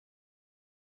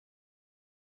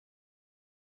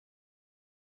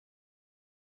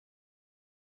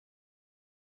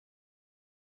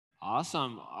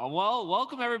Awesome. Well,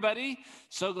 welcome everybody.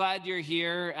 So glad you're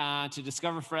here to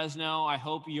discover Fresno. I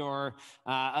hope your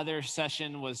other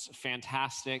session was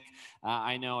fantastic.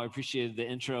 I know I appreciated the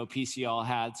intro piece you all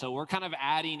had. So we're kind of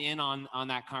adding in on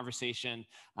that conversation.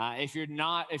 If you're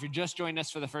just joining us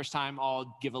for the first time,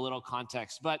 I'll give a little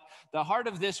context. But the heart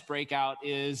of this breakout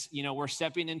is, we're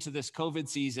stepping into this COVID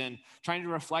season, trying to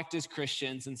reflect as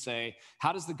Christians and say,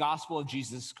 how does the gospel of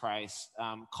Jesus Christ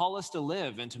call us to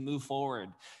live and to move forward?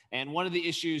 And one of the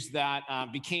issues that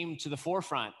became to the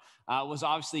forefront was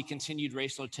obviously continued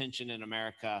racial tension in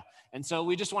America. And so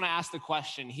we just want to ask the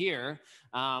question here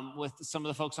with some of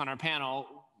the folks on our panel,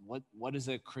 what is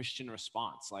a Christian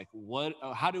response? Like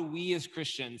how do we as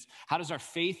Christians, how does our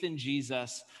faith in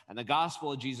Jesus and the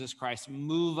gospel of Jesus Christ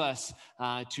move us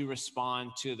to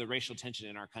respond to the racial tension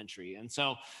in our country? And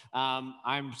so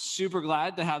I'm super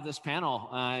glad to have this panel.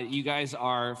 You guys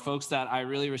are folks that I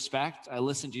really respect. I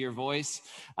listen to your voice.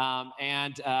 I'll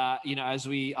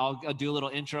do a little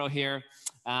intro here.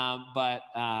 But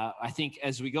I think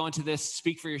as we go into this,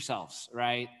 speak for yourselves,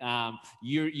 right?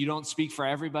 You don't speak for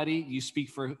everybody. You speak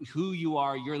for who you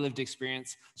are, your lived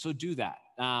experience. So do that.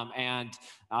 And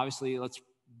obviously, let's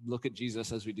look at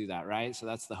Jesus as we do that, right? So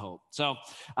that's the hope. So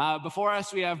before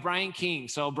us, we have Brian King.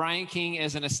 So Brian King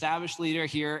is an established leader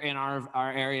here in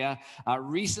our area,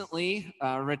 recently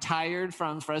retired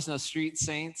from Fresno Street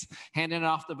Saints, handing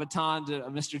off the baton to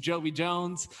Mr. Joby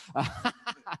Jones.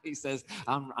 He says,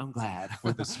 I'm glad.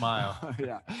 With a smile.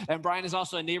 Yeah. And Brian is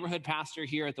also a neighborhood pastor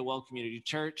here at the Well Community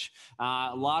Church.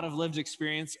 A lot of lived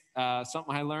experience.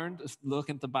 Something I learned, look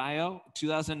at the bio,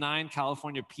 2009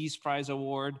 California Peace Prize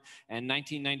Award and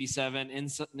 1997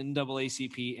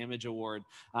 NAACP Image Award.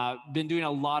 Been doing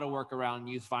a lot of work around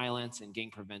youth violence and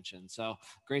gang prevention. So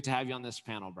great to have you on this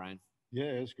panel, Brian. Yeah,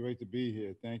 it's great to be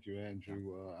here. Thank you,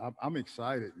 Andrew. I'm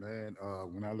excited, man.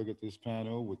 When I look at this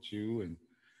panel with you and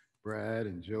Brad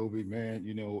and Joby, man,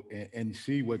 and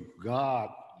see what God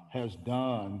has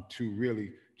done to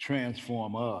really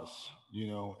transform us,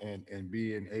 and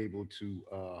being able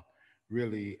to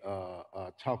really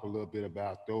talk a little bit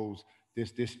about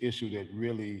this issue that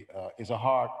really is a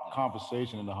hard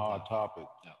conversation and a hard topic.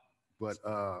 Yeah. But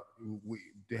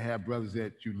to have brothers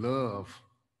that you love,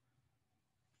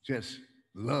 just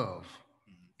love,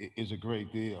 is a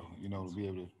great deal, to be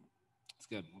able to. It's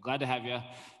good. I'm glad to have you.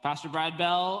 Pastor Brad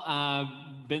Bell,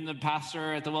 been the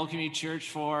pastor at the Well Community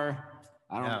Church for,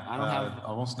 I don't have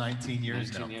almost 19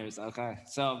 years 19 now. years, okay.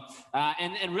 So,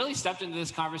 and really stepped into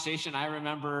this conversation. I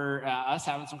remember us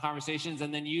having some conversations,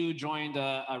 and then you joined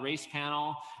a race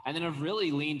panel, and then have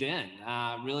really leaned in,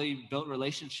 really built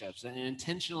relationships, and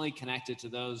intentionally connected to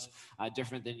those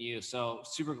different than you. So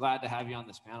super glad to have you on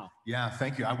this panel. Yeah,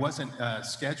 thank you. I wasn't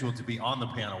scheduled to be on the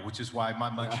panel, which is why my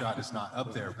mugshot is not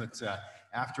up there. But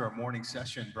after our morning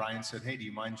session, Brian said, hey, do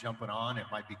you mind jumping on? It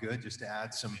might be good just to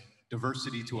add some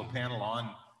diversity to a panel on,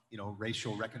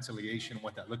 racial reconciliation and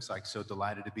what that looks like. So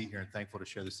delighted to be here and thankful to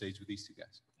share the stage with these two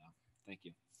guys. Yeah, thank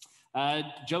you.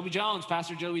 Joby Jones,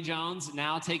 Pastor Joby Jones,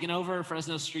 now taking over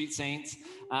Fresno Street Saints.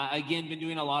 Again, been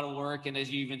doing a lot of work, and as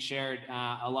you even shared,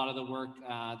 a lot of the work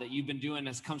that you've been doing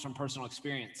comes from personal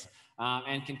experience.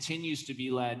 And continues to be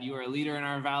led. You are a leader in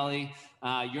our valley.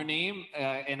 Your name,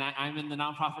 and I'm in the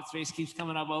nonprofit space, keeps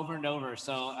coming up over and over.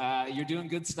 So you're doing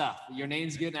good stuff. Your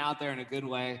name's getting out there in a good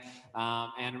way,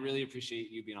 and I really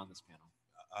appreciate you being on this panel.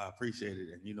 I appreciate it,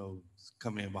 and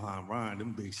coming in behind Ryan,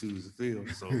 them big shoes to fill.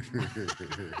 So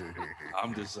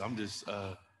I'm just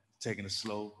taking it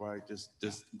slow, right?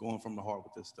 Just going from the heart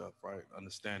with this stuff, right?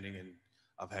 Understanding, and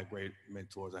I've had great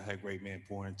mentors. I had great men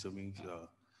pour into me.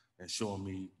 And showing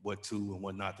me what to and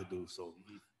what not to do. So,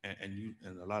 and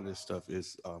a lot of this stuff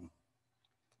is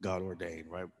God ordained,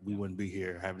 right? We wouldn't be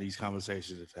here having these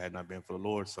conversations if it had not been for the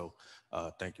Lord. So,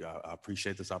 thank you. I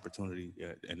appreciate this opportunity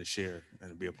and to share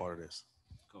and to be a part of this.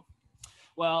 Cool.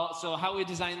 Well, so how we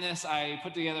designed this, I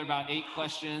put together about 8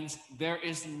 questions. There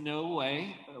is no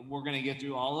way we're going to get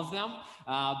through all of them,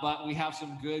 but we have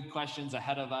some good questions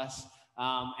ahead of us.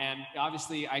 And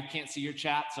obviously, I can't see your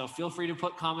chat, so feel free to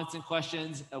put comments and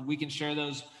questions. We can share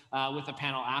those with the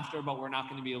panel after, but we're not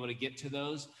going to be able to get to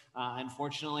those,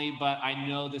 unfortunately. But I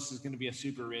know this is going to be a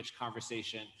super rich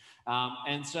conversation.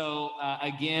 And so,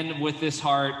 again, with this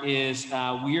heart is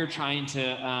we are trying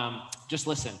to just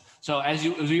listen. So as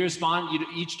you respond, you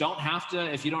each don't have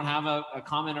to, if you don't have a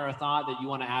comment or a thought that you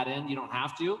want to add in, you don't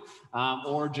have to,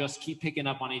 or just keep picking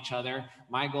up on each other.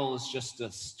 My goal is just to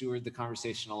steward the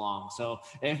conversation along. So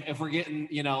if we're getting,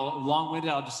 long-winded,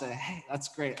 I'll just say, hey, that's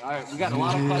great. All right, we got a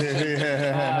lot of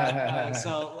questions.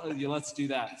 So let's do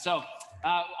that. So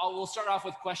we'll start off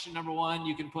with question number 1.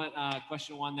 You can put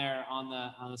question 1 there on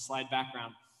the slide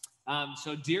background.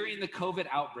 So during the COVID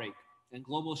outbreak and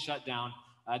global shutdown,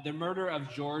 the murder of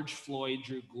George Floyd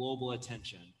drew global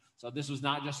attention. So this was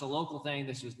not just a local thing,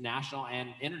 this was national and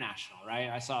international, right?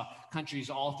 I saw countries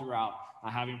all throughout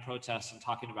having protests and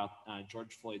talking about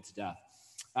George Floyd's death.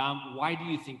 Why do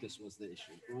you think this was the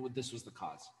issue? This was the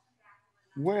cause?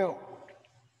 Well,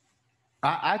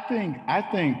 I think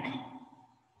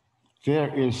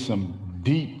there is some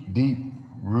deep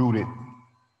rooted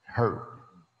hurt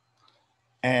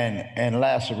and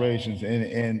lacerations,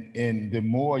 and the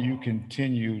more you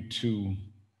continue to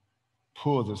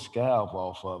pull the scalp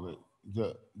off of it,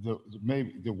 the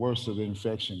maybe the worse the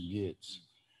infection gets.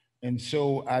 And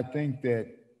so I think that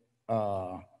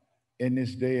in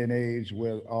this day and age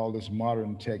where all this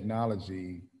modern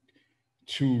technology,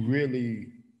 to really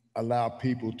allow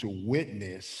people to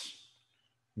witness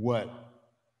what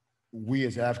we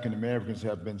as African Americans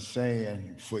have been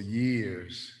saying for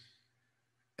years,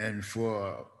 and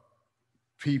for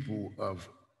people of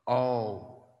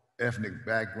all ethnic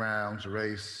backgrounds,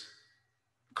 race,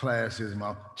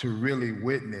 classism, to really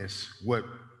witness what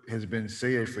has been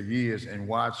said for years and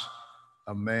watch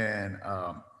a man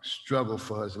struggle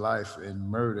for his life and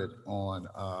murdered on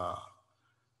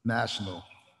national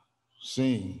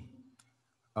scene.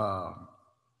 Because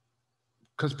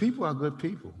people are good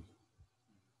people.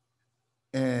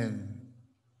 And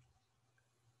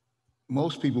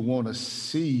most people want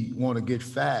to get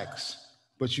facts,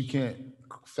 but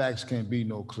facts can't be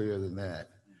no clearer than that.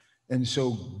 And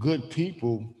so good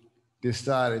people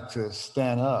decided to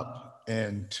stand up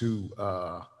and to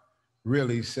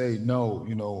really say, no,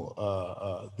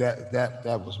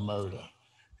 that was murder.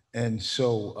 And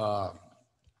so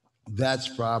that's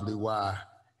probably why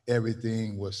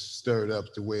everything was stirred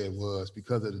up the way it was,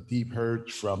 because of the deep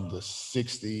hurt from the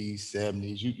 60s,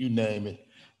 70s, you name it.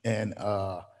 And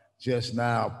just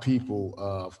now people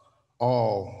of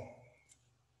all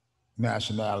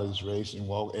nationalities, race,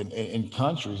 and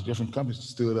countries, different countries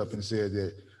stood up and said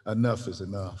that enough is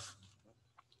enough.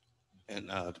 And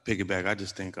to piggyback, I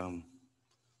just think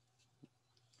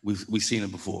we've seen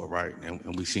it before, right?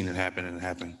 And we've seen it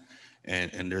happen,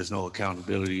 and there's no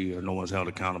accountability or no one's held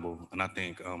accountable. And I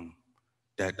think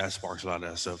that sparks a lot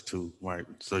of that stuff too, right?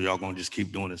 So y'all gonna just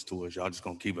keep doing this to us. Y'all just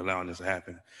gonna keep allowing this to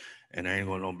happen. And there ain't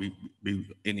gonna be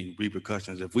any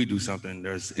repercussions. If we do something,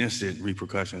 there's instant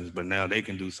repercussions, but now they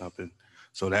can do something.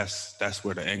 So that's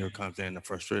where the anger comes in, the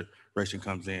frustration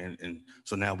comes in. And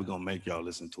so now we're gonna make y'all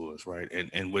listen to us, right?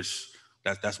 And which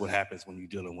that's what happens when you're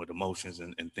dealing with emotions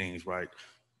and things, right?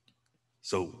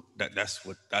 So that's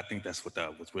what I think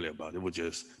that was really about. It was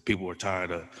just people were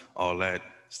tired of all that.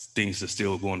 Things are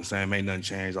still going the same. Ain't nothing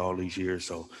changed all these years.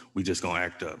 So we just gonna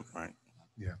act up, right?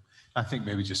 Yeah. I think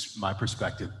maybe just my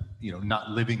perspective, not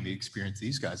living the experience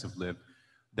these guys have lived,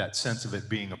 that sense of it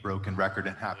being a broken record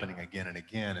and happening again and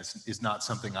again is not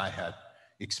something I had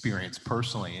experienced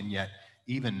personally. And yet,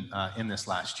 even in this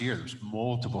last year, there's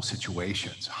multiple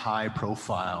situations, high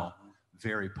profile,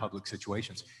 very public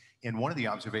situations. And one of the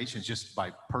observations, just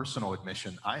by personal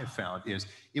admission, I have found is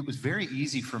it was very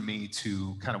easy for me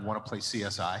to kind of want to play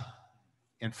CSI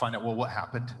and find out, well, what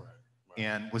happened?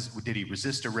 And did he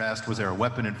resist arrest? Was there a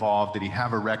weapon involved? Did he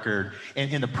have a record? And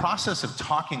in the process of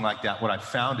talking like that, what I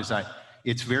found is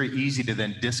it's very easy to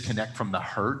then disconnect from the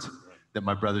hurt that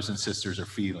my brothers and sisters are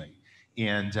feeling.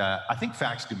 And I think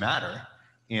facts do matter.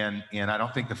 And I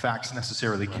don't think the facts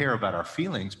necessarily care about our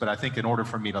feelings, but I think in order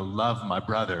for me to love my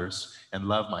brothers and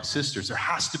love my sisters, there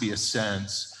has to be a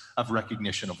sense of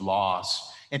recognition of loss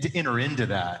and to enter into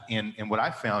that. And what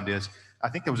I found is, I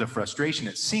think there was a frustration,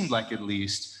 it seemed like at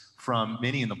least, from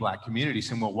many in the Black community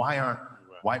saying, well, why aren't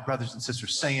white brothers and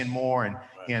sisters saying more?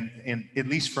 And at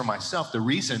least for myself, the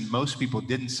reason most people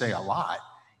didn't say a lot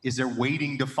is they're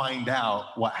waiting to find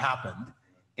out what happened.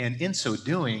 And in so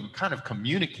doing, kind of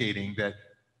communicating that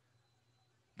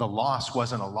the loss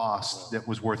wasn't a loss that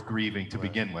was worth grieving to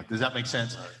begin with. Does that make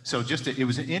sense? So it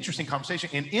was an interesting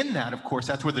conversation. And in that, of course,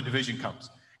 that's where the division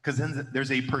comes. Because then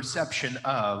there's a perception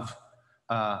of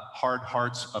hard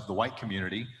hearts of the white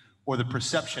community, or the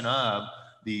perception of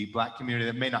the Black community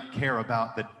that may not care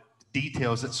about the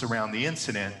details that surround the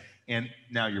incident, and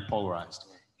now you're polarized.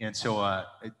 And so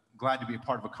glad to be a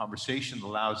part of a conversation that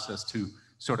allows us to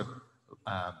sort of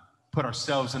put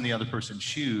ourselves in the other person's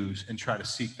shoes and try to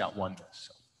seek that oneness.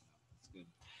 So.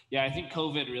 Yeah, I think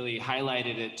COVID really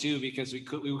highlighted it too, because we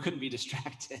couldn't be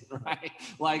distracted, right?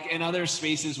 Like in other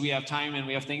spaces, we have time and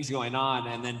we have things going on,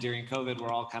 and then during COVID,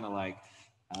 we're all kind of like,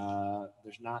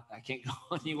 I can't go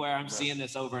anywhere. I'm seeing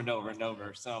this over and over and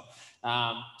over. So,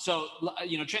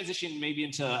 transition maybe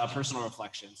into a personal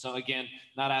reflection. So again,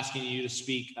 not asking you to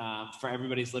speak for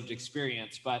everybody's lived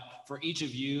experience, but for each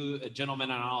of you,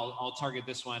 gentlemen, and I'll target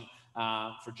this one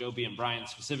for Joby and Brian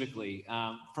specifically.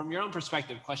 From your own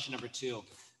perspective, question number 2.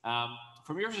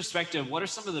 From your perspective, what are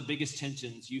some of the biggest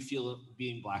tensions you feel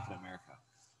being Black in America?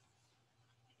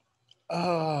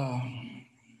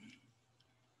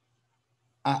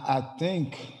 I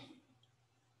think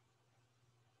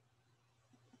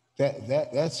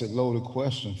that's a loaded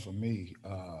question for me.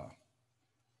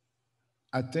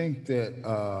 I think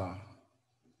that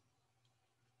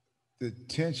the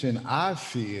tension I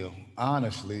feel,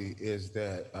 honestly, is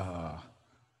that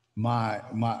my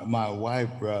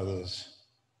white brothers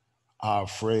are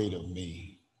afraid of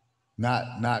me,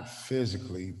 not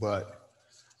physically, but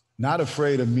not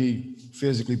afraid of me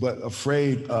physically, but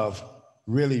afraid of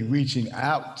really reaching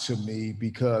out to me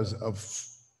because of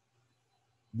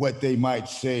what they might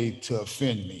say to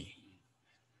offend me.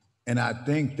 And I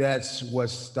think that's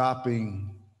what's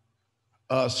stopping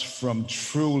us from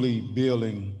truly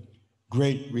building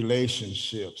great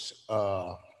relationships.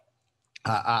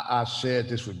 I shared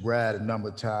this with Brad a number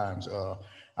of times.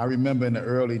 I remember in the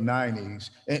early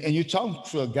 90s, and you're talking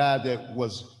to a guy that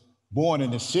was born in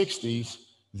the 60s,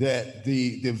 that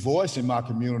the voice in my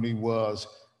community was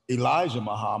Elijah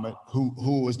Muhammad,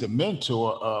 who was the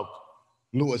mentor of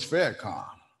Louis Farrakhan.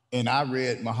 And I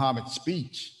read Muhammad's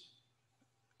speech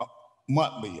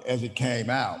monthly as it came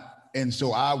out. And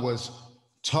so I was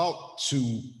taught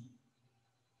to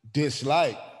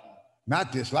hate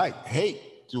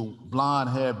the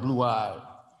blonde-haired, blue-eyed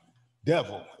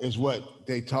devil is what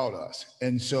they taught us.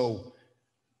 And so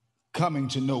coming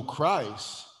to know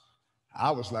Christ,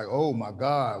 I was like, oh my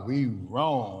God, we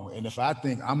wrong. And if I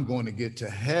think I'm going to get to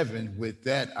heaven with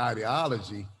that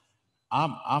ideology,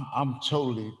 I'm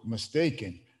totally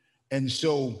mistaken. And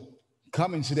so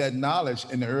coming to that knowledge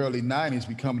in the early 90s,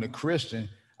 becoming a Christian,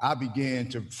 I began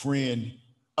to friend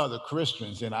other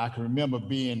Christians. And I can remember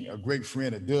being a great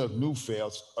friend of Doug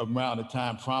Neufeld's around the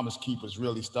time Promise Keepers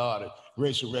really started,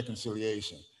 racial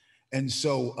reconciliation. And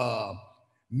so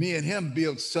me and him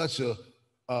built such a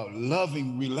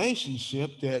loving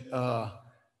relationship that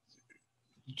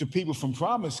the people from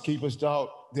Promise Keepers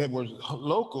thought that were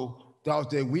local, thought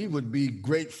that we would be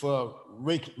great for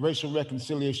racial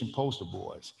reconciliation poster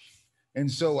boys. And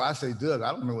so I say, Doug,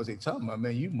 I don't know what they talking about,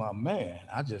 man. You my man.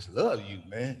 I just love you,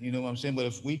 man. You know what I'm saying? But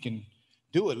if we can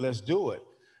do it, let's do it.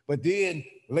 But then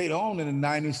later on in the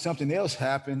 90s, something else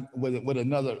happened with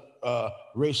another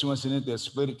racial incident that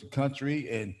split the country.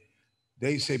 And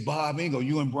they say, Bob Ingo,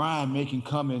 you and Brian can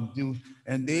come and do.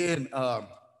 And then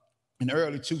in the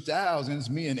early 2000s,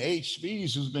 me and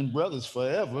HBs, who's been brothers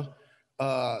forever,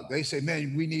 they say,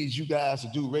 man, we need you guys to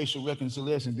do racial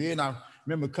reconciliation. Then I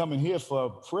remember coming here for a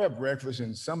prayer breakfast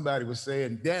and somebody was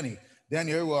saying, Danny,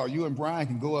 well, you and Brian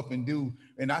can go up and do.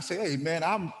 And I say, hey, man,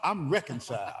 I'm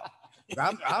reconciled.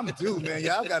 I'm due, man.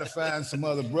 Y'all got to find some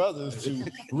other brothers to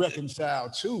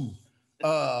reconcile too.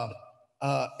 In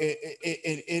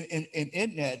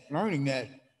that, learning that,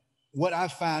 what I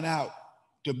found out,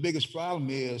 the biggest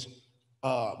problem is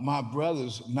my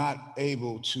brothers not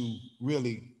able to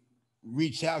really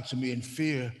reach out to me in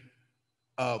fear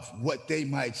of what they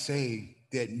might say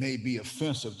that may be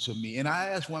offensive to me. And I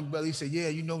asked one brother, he said, yeah,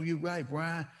 you know, you're right,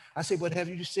 Brian. I said, but have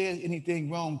you said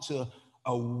anything wrong to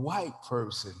a white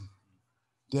person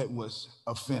that was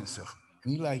offensive?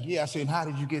 And he's like, yeah. I said, and how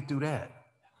did you get through that?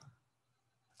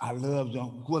 I love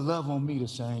them. Well, love on me the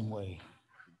same way.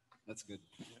 That's good.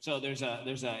 So there's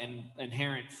an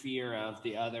inherent fear of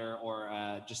the other,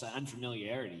 or just an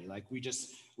unfamiliarity. Like we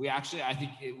actually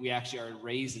are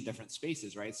raised in different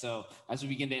spaces, right? So as we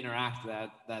begin to interact,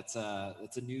 that's a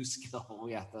new skill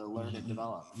we have to learn and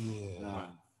develop. Yeah.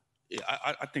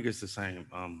 I think it's the same.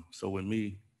 So with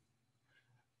me,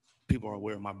 people are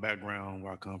aware of my background,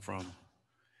 where I come from.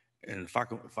 And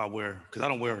if I wear, because I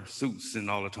don't wear suits in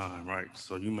all the time, right?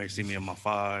 So you may see me in my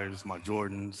 5s, my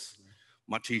Jordans,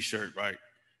 my T-shirt, right?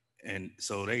 And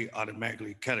so they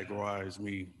automatically categorize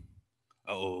me,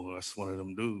 oh, that's one of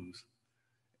them dudes.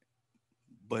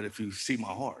 But if you see my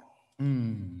heart,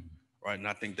 right? And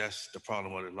I think that's the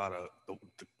problem with a lot of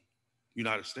the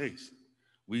United States.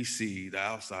 We see the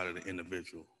outside of the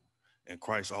individual, and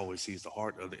Christ always sees the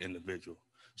heart of the individual.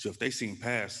 So if they seen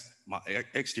past my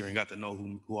exterior and got to know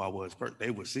who I was, they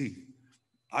would see,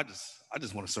 I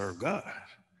just want to serve God.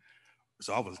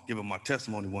 So I was giving my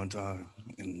testimony one time,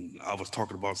 and I was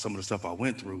talking about some of the stuff I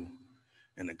went through,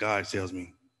 and the guy tells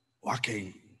me, well, I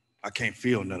can't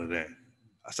feel none of that.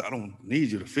 I said, I don't need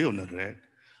you to feel none of that.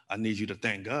 I need you to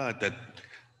thank God that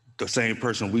the same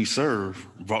person we serve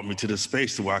brought me to this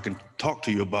space to where I can talk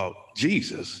to you about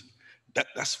Jesus.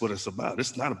 That's what it's about.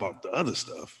 It's not about the other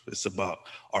stuff. It's about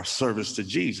our service to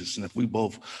Jesus. And if we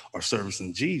both are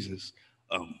servicing Jesus,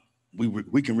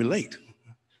 we can relate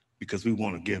because we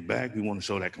want to give back. We want to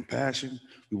show that compassion.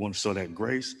 We want to show that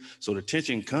grace. So the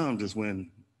tension comes is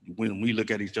when we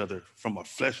look at each other from a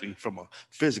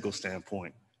physical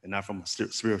standpoint and not from a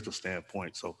spiritual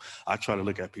standpoint. So I try to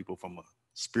look at people from a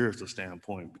spiritual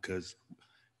standpoint because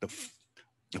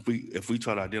if we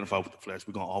try to identify with the flesh,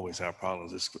 we're gonna always have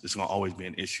problems. It's gonna always be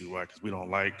an issue, right? Because we don't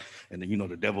like, and then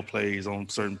the devil plays on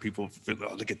certain people.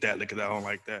 Oh, look at that, I don't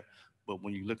like that. But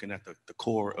when you're looking at the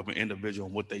core of an individual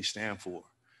and what they stand for,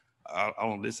 I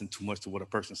don't listen too much to what a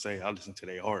person say. I listen to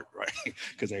their heart, right?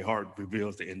 Because their heart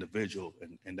reveals the individual,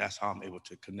 and that's how I'm able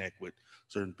to connect with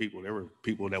certain people. There were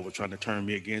people that were trying to turn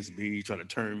me against B, trying to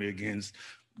turn me against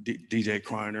DJ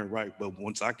Kreiner, right? But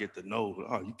once I get to know,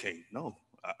 you can't know.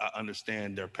 I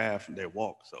understand their path and their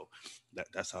walk, so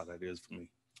that's how that is for me.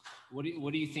 What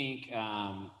do you think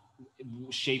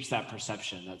shapes that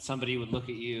perception that somebody would look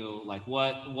at you like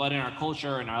what in our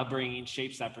culture and our upbringing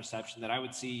shapes that perception that I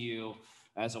would see you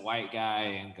as a white guy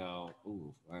and go,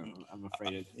 ooh, I'm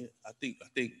afraid of. I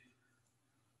think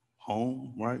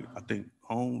home, right? I think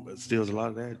home steals a lot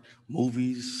of that.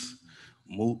 Movies,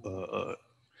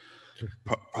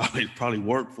 probably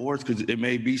workforce, because it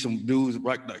may be some dudes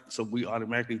like so we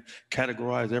automatically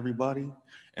categorize everybody,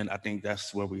 and I think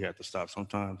that's where we have to stop.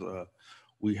 Sometimes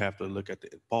we have to look at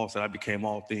Paul said, "I became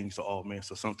all things to all men."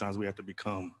 So sometimes we have to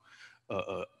become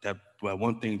that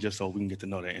one thing just so we can get to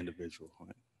know that individual.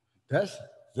 Right?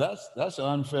 That's an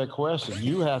unfair question.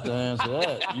 You have to answer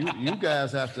that. You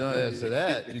guys have to answer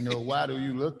that. Why do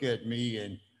you look at me?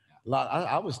 And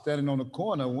I was standing on the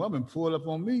corner, a woman pulled up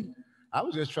on me. I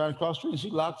was just trying to cross the street, and she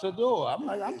locked her door. I'm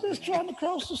like, I'm just trying to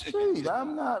cross the street.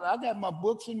 I got my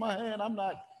books in my hand. I'm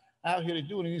not out here to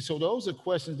do anything. So those are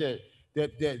questions that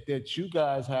you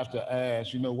guys have to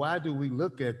ask. Why do we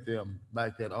look at them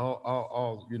like that?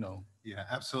 All. Yeah,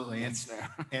 absolutely. And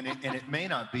it may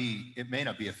not be a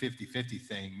 50-50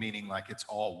 thing, meaning like it's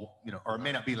all, or it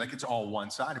may not be like it's all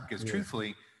one-sided, because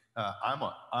truthfully, I'm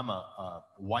a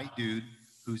white dude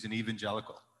who's an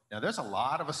evangelical. Now, there's a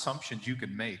lot of assumptions you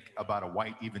can make about a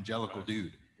white evangelical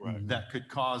dude that could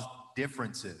cause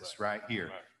differences right here.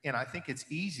 Right. And I think it's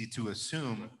easy to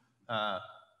assume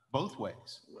both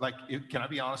ways. Like, can I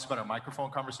be honest about a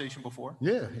microphone conversation before?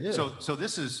 Yeah. So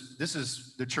this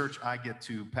is the church I get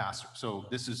to pastor. So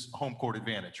this is home court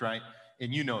advantage, right?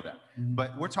 And you know that. Mm-hmm.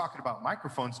 But we're talking about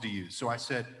microphones to use. So I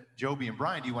said, Joby and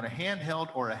Brian, do you want a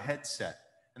handheld or a headset?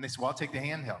 And they said, well, I'll take the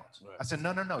handheld. Right. I said,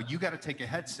 no, you got to take a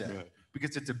headset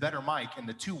because it's a better mic, and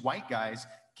the two white guys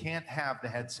can't have the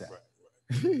headset.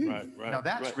 Right. Now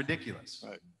that's ridiculous.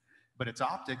 Right. But it's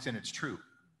optics and it's true.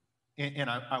 And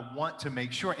I want to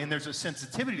make sure, and there's a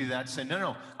sensitivity to that to say,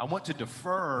 no, I want to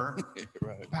defer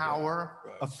power,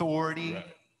 authority,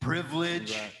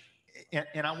 privilege,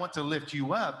 and I want to lift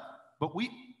you up. But we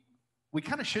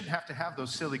kind of shouldn't have to have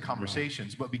those silly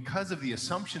conversations. But because of the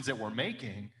assumptions that we're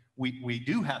making, we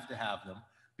do have to have them,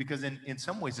 because in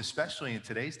some ways, especially in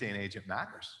today's day and age, it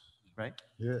matters, right?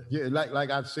 Yeah. Like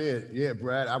I said,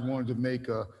 Brad, I wanted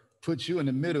to put you in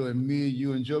the middle, and me,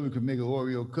 you, and Joby could make an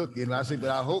Oreo cookie. And I said,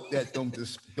 but I hope that don't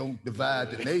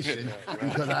divide the nation,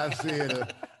 because I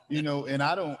said, and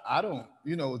I don't,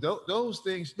 those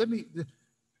things.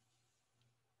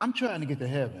 I'm trying to get to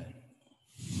heaven.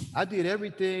 I did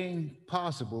everything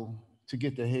possible to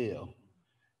get to hell,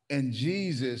 and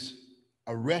Jesus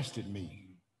arrested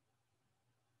me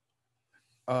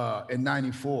in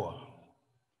 '94,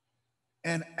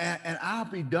 and I'll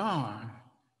be darned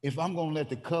if I'm gonna let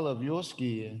the color of your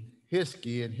skin, his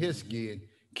skin,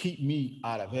 keep me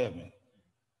out of heaven,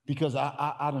 because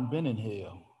I done been in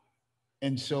hell,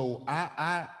 and so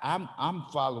I'm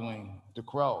following the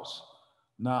cross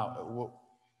now.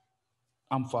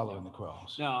 I'm following the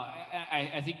cross. No,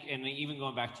 I think, and even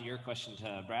going back to your question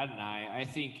to Brad and I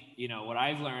think, what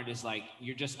I've learned is like,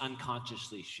 you're just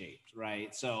unconsciously shaped,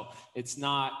 right? So it's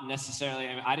not necessarily,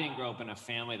 I didn't grow up in a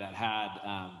family that had,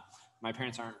 my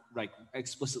parents aren't like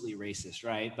explicitly racist,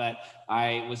 right? But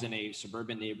I was in a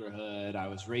suburban neighborhood. I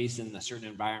was raised in a certain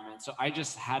environment. So I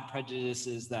just had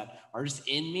prejudices that are just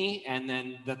in me, and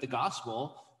then that the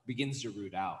gospel begins to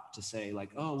root out to say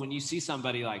like, oh, when you see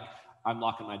somebody, like, I'm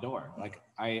locking my door. Like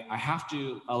I have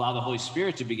to allow the Holy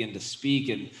Spirit to begin to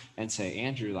speak and say,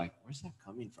 Andrew, like, where's that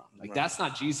coming from? Like, that's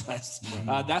not Jesus.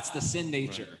 That's the sin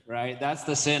nature, right? That's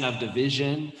the sin of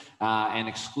division and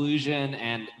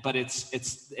exclusion. But it's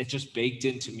just baked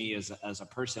into me as a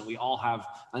person. We all have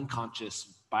unconscious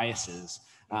biases.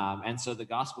 And so the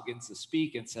gospel begins to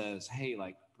speak and says, hey,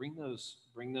 like bring those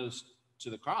to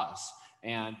the cross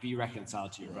and be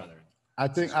reconciled to your brother. I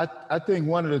think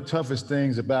one of the toughest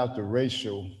things about the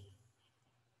racial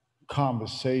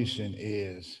conversation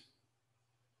is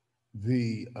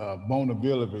the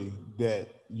vulnerability that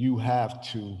you have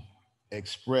to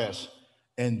express,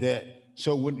 and that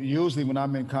usually when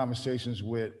I'm in conversations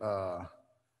with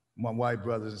my white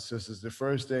brothers and sisters, the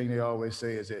first thing they always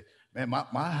say is that, man,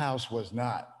 my house was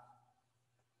not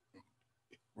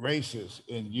racist,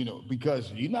 and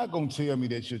because you're not gonna tell me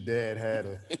that your dad had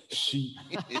a sheep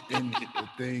and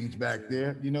things back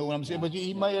there, you know what I'm saying? But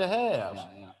he might have,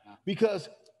 because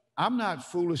I'm not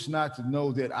foolish not to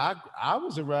know that I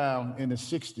was around in the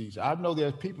 60s. I know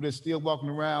there's people that still walking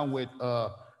around with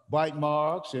bite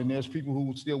marks, and there's people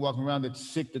who still walking around that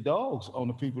sick the dogs on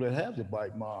the people that have the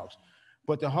bite marks.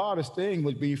 But the hardest thing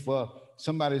would be for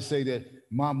somebody to say that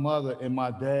my mother and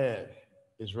my dad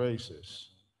is racist.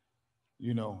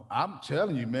 I'm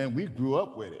telling you, man, we grew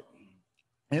up with it.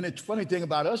 And the funny thing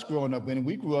about us growing up in it,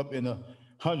 we grew up in a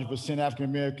 100%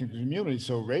 African-American community.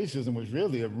 So racism was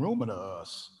really a rumor to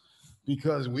us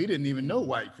because we didn't even know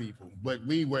white people, but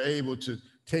we were able to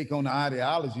take on the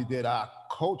ideology that our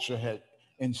culture had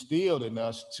instilled in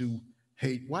us to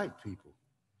hate white people.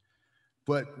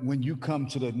 But when you come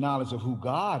to the knowledge of who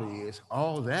God is,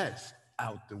 all that's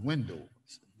out the window.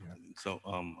 So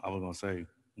I was gonna say,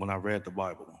 when I read the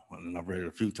Bible, and I've read it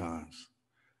a few times,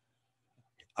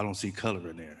 I don't see color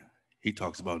in there. He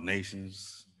talks about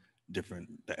nations,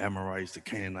 the Amorites, the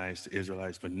Canaanites, the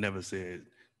Israelites, but never said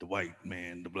the white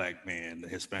man, the black man, the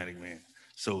Hispanic man.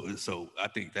 So I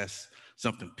think that's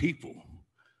something people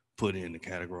put in to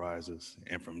categorize us,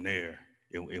 and from there,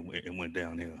 it went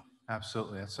downhill.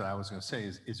 Absolutely, that's what I was going to say.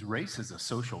 Is race is a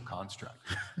social construct.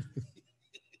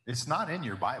 It's not in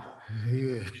your Bible.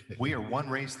 Yeah. We are one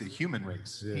race, the human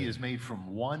race. Yeah. He is made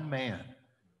from one man,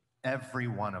 every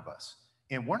one of us.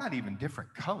 And we're not even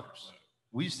different colors.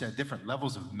 We just have different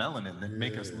levels of melanin that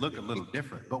make us look a little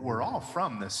different, but we're all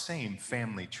from the same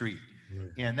family tree.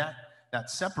 Yeah. And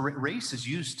that separate race is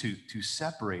used to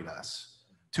separate us,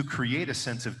 to create a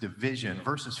sense of division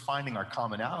versus finding our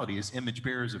commonality as image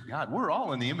bearers of God. We're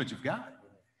all in the image of God.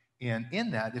 And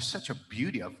in that, there's such a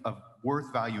beauty of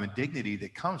worth, value, and dignity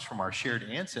that comes from our shared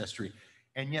ancestry.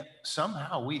 And yet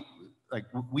somehow we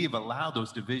have allowed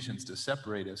those divisions to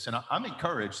separate us. And I'm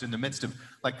encouraged in the midst of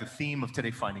like the theme of today,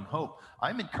 finding hope.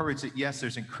 I'm encouraged that yes,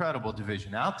 there's incredible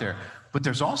division out there, but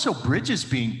there's also bridges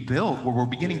being built where we're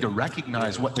beginning to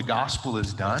recognize what the gospel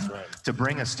has done to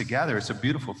bring us together. It's a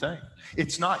beautiful thing.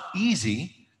 It's not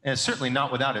easy, and it's certainly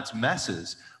not without its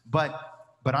messes, but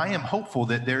I am hopeful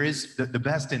that there is the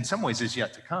best in some ways is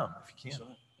yet to come, if you can.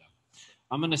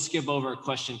 I'm going to skip over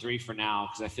question 3 for now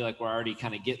because I feel like we're already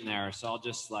kind of getting there. So I'll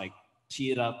just like tee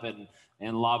it up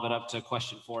and lob it up to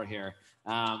question 4 here.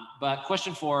 But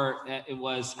question 4, it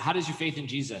was, how does your faith in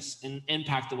Jesus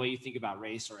impact the way you think about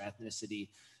race or ethnicity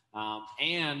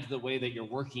and the way that you're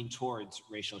working towards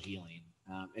racial healing?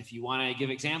 If you want to give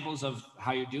examples of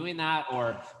how you're doing that,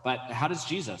 but how does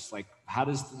Jesus, how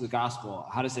does the gospel,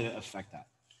 how does it affect that?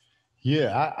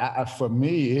 Yeah, for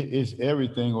me, it's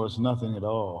everything or it's nothing at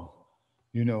all.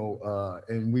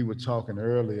 And we were talking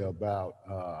earlier about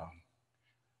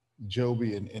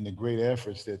Joby and the great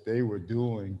efforts that they were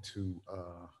doing to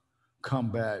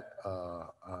combat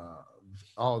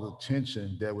all the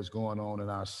tension that was going on in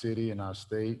our city, in our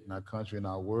state, in our country, in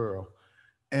our world.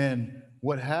 And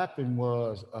what happened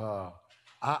was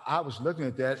I was looking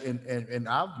at that, and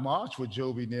I've marched with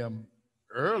Joby and them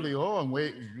early on,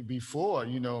 way before,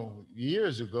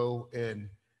 years ago, and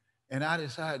I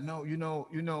decided, no,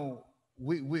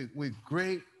 we're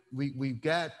great. We've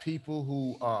got people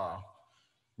who are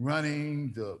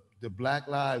running the Black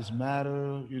Lives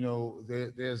Matter.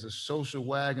 There's a social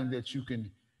wagon that you can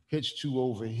hitch to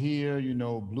over here.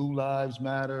 Blue Lives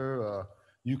Matter.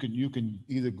 You can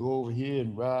either go over here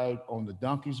and ride on the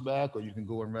donkey's back, or you can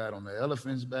go and ride on the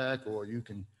elephant's back, or you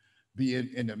can be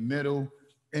in the middle.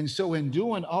 And so in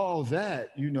doing all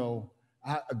that,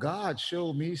 God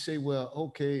showed me, say, well,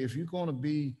 okay, if you're going to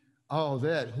be all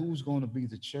that, who's going to be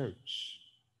the church?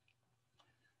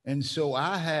 And so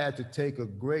I had to take a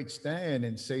great stand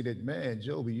and say that, man,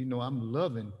 Joby, I'm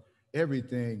loving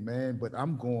everything, man, but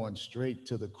I'm going straight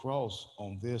to the cross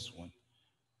on this one,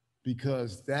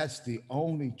 because that's the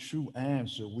only true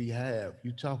answer we have.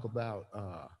 You talk about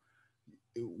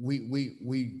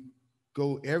we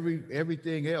go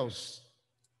everything else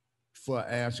for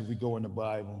answer, we go in the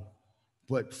Bible,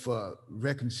 but for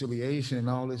reconciliation and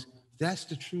all this, that's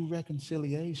the true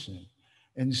reconciliation.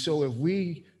 And so if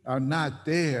we are not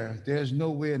there, there's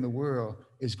nowhere in the world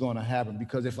is going to happen.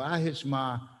 Because if I hitch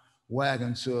my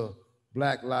wagon to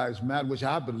Black Lives Matter, which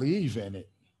I believe in it,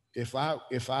 if I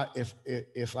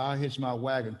hitch my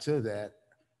wagon to that,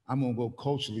 I'm going to go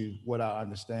culturally what I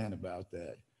understand about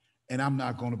that. And I'm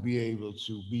not going to be able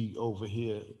to be over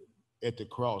here at the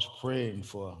cross praying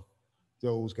for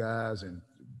those guys and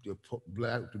the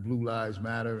Blue Lives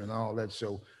Matter and all that.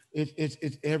 So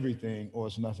it's everything or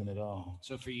it's nothing at all.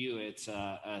 So for you, it's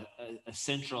a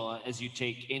central, as you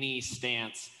take any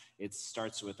stance, it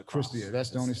starts with the cross. Christian, that's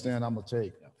the only stand I'm going to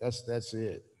take. That's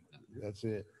it. That's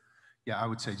it. Yeah, I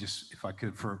would say just if I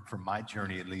could, for my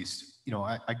journey at least, you know,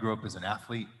 I grew up as an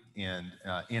athlete, and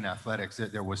in athletics,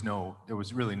 there was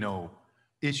really no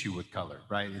issue with color,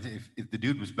 right? If the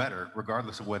dude was better,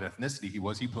 regardless of what ethnicity he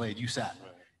was, he played, you sat.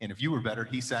 And if you were better,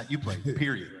 he sat, you played,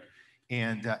 period.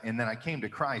 And then I came to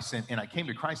Christ, and I came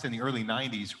to Christ in the early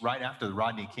 90s, right after the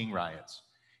Rodney King riots.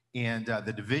 And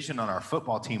the division on our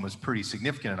football team was pretty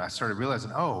significant, and I started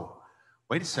realizing, oh,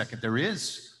 wait a second, there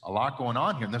is a lot going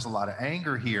on here, and there's a lot of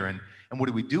anger here, and what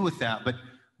do we do with that?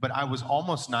 But I was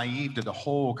almost naive to the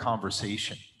whole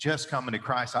conversation. Just coming to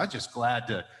Christ, I was just glad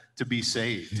to be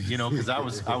saved, you know, because I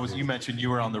was. You mentioned you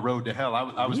were on the road to hell.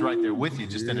 I was right there with you,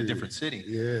 just in a different city.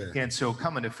 Yeah. And so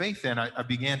coming to faith, then I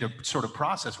began to sort of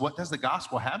process, what does the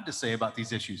gospel have to say about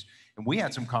these issues? And we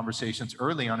had some conversations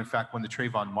early on, in fact, when the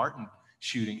Trayvon Martin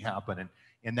shooting happened,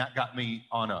 and that got me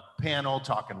on a panel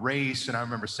talking race. And I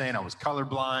remember saying I was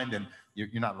colorblind, and you're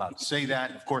not allowed to say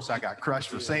that. And of course, I got crushed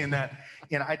for saying that.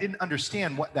 And I didn't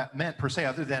understand what that meant per se,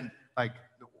 other than like,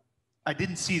 I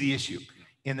didn't see the issue.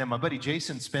 And then my buddy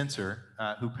Jason Spencer,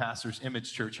 who pastors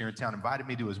Image Church here in town, invited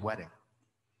me to his wedding.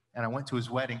 And I went to his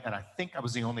wedding, and I think I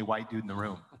was the only white dude in the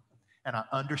room. And I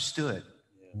understood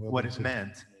what it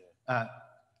meant,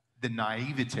 the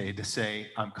naivete to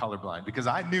say I'm colorblind, because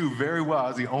I knew very well I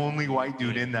was the only white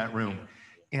dude in that room.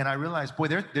 And I realized, boy,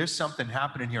 there's something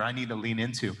happening here I need to lean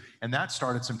into. And that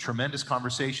started some tremendous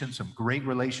conversations, some great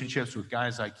relationships with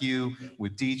guys like you,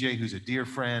 with DJ, who's a dear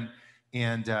friend.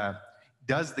 And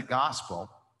does the gospel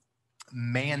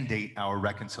mandate our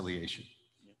reconciliation?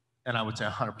 And I would say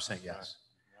 100% yes.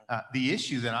 The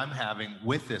issue that I'm having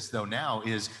with this, though, now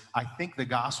is I think the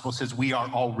gospel says we are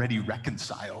already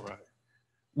reconciled. Right.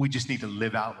 We just need to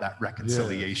live out that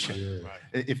reconciliation,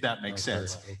 if that makes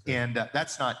sense. Okay. And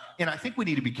that's not, and I think we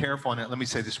need to be careful on it. Let me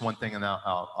say this one thing, and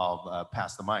I'll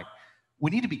pass the mic. We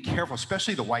need to be careful,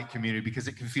 especially the white community, because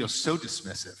it can feel so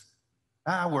dismissive.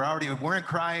 We're in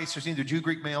Christ. There's either Jew,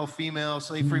 Greek, male, female,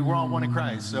 slave free. We're all one in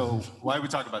Christ. So why are we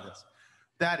talking about this?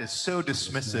 That is so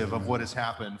dismissive of what has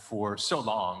happened for so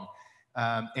long,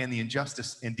 and the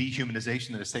injustice and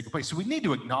dehumanization that has taken place. So we need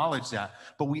to acknowledge that,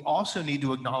 but we also need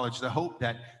to acknowledge the hope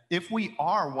that if we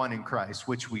are one in Christ,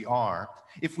 which we are,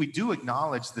 if we do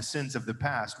acknowledge the sins of the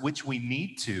past, which we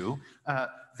need to,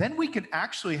 then we can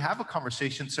actually have a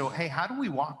conversation. So, hey, how do we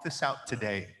walk this out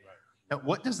today? Now,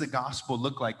 what does the gospel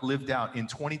look like lived out in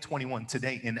 2021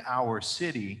 today in our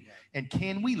city? And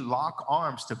can we lock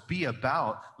arms to be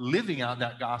about living out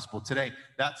that gospel today?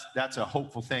 That's a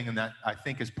hopeful thing, and that I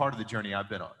think is part of the journey I've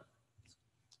been on.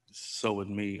 So with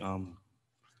me,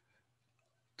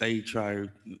 they try,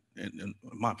 and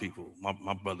my people,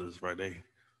 my brothers, right?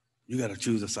 You got to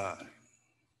choose a side.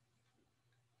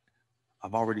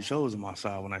 I've already chosen my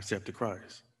side when I accepted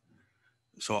Christ.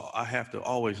 So I have to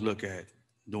always look at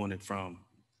doing it from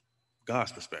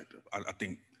God's perspective. I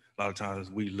think a lot of times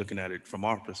we looking at it from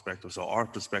our perspective. So our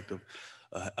perspective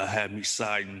had me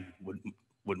siding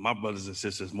with my brothers and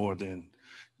sisters more than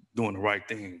doing the right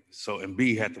thing. So, and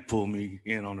B had to pull me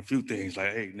in on a few things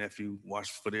like, hey, nephew,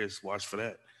 watch for this, watch for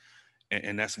that.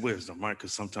 And that's wisdom, right?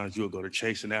 Because sometimes you'll go to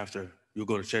chasing after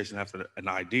an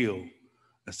ideal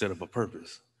instead of a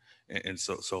purpose. And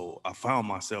so I found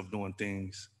myself doing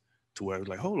things to where I was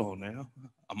like, hold on now,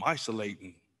 I'm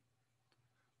isolating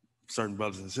certain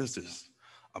brothers and sisters.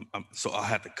 So I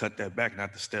had to cut that back, and I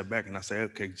had to step back, and I say,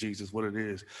 okay, Jesus, what it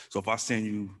is. So if I send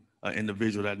you an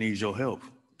individual that needs your help,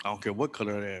 I don't care what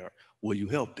color they are, will you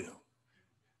help them?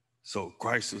 So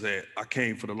Christ said, I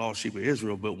came for the lost sheep of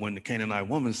Israel, but when the Canaanite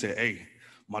woman said, hey,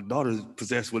 my daughter's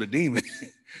possessed with a demon,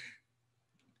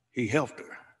 he helped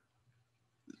her.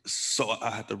 So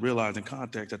I had to realize in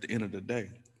context at the end of the day,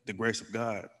 the grace of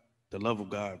God, the love of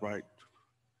God, right?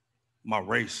 My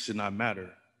race should not matter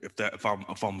if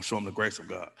I'm showing the grace of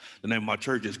God. The name of my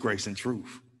church is Grace and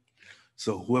Truth.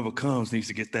 So whoever comes needs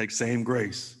to get that same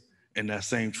grace and that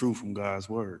same truth from God's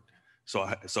word. So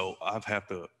I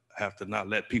have to not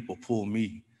let people pull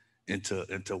me into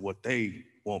what they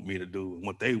want me to do and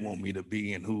what they want me to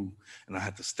be and I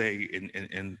have to stay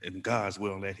in God's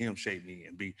will and let him shape me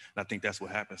and be. And I think that's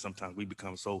what happens sometimes. We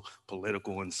become so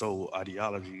political and so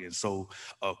ideology and so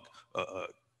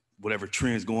whatever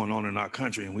trends going on in our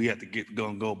country, and we have to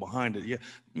go behind it. Yeah,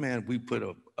 man, we put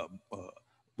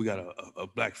we got a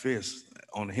black fist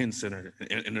on the Hinton Center,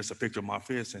 and there's a picture of my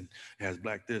fist, and it has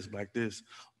black this,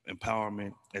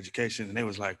 empowerment, education, and they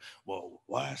was like, well,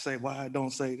 why I don't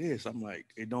say this? I'm like,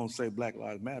 it don't say Black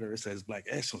Lives Matter, it says Black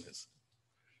excellence.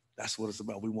 That's what it's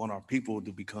about. We want our people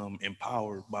to become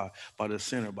empowered by the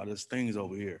center, by these things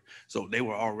over here. So they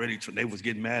were already, they was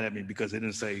getting mad at me because they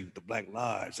didn't say the Black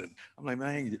lives. And I'm like,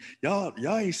 man, y'all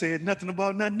ain't saying nothing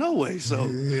about nothing, no way. So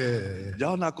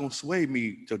y'all not gonna sway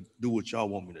me to do what y'all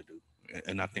want me to do.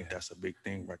 And I think that's a big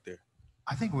thing right there.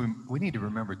 I think we need to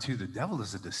remember too, the devil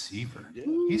is a deceiver. Yeah.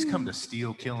 He's come to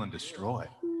steal, kill, and destroy.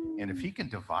 And if he can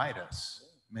divide us,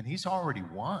 man, he's already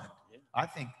won. I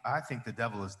think the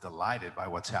devil is delighted by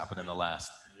what's happened in the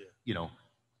last,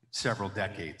 several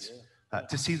decades,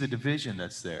 to see the division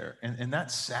that's there. And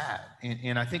that's sad.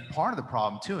 And I think part of the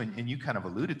problem too, and you kind of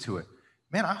alluded to it,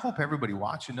 man, I hope everybody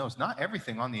watching knows not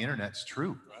everything on the internet's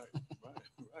true.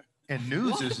 Right. And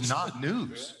news is not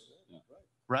news,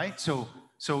 right? So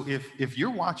if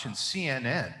you're watching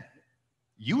CNN,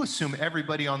 you assume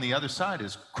everybody on the other side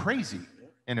is crazy.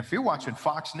 And if you're watching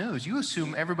Fox News, you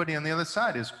assume everybody on the other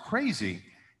side is crazy.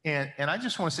 And I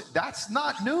just want to say, that's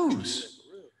not news.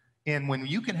 And when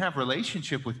you can have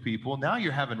relationship with people, now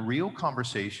you're having real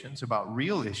conversations about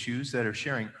real issues that are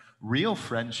sharing real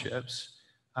friendships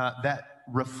that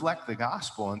reflect the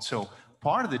gospel. And so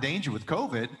part of the danger with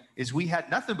COVID is we had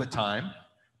nothing but time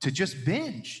to just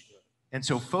binge. And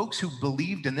so folks who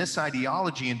believed in this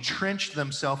ideology entrenched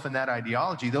themselves in that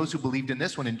ideology. Those who believed in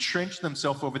this one entrenched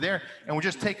themselves over there, and we're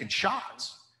just taking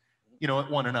shots,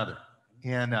 at one another.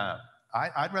 And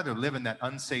I'd rather live in that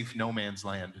unsafe no man's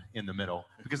land in the middle,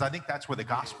 because I think that's where the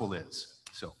gospel is.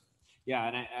 So,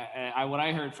 yeah, and I what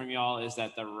I heard from y'all is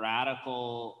that the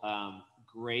radical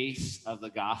grace of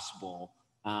the gospel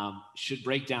should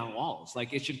break down walls.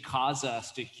 Like, it should cause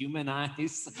us to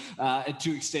humanize,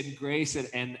 to extend grace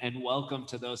and welcome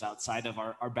to those outside of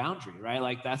our boundary, right?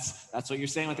 Like that's what you're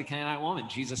saying with the Canaanite woman.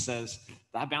 Jesus says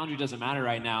that boundary doesn't matter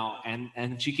right now,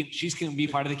 and she's can be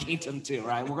part of the kingdom too,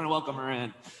 right? We're gonna welcome her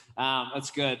in.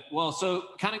 That's good. Well, so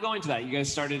kind of going to that, you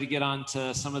guys started to get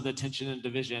onto some of the tension and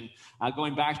division.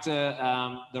 Going back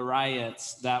to the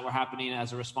riots that were happening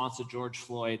as a response to George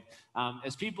Floyd.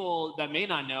 As people that may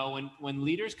not know, when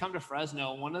leaders come to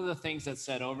Fresno, one of the things that's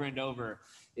said over and over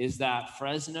is that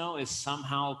Fresno is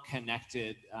somehow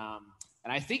connected.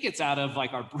 And I think it's out of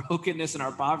like our brokenness and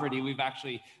our poverty. We've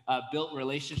actually built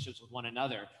relationships with one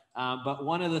another. But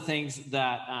one of the things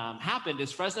that happened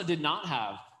is Fresno did not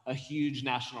have a huge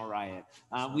national riot.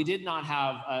 We did not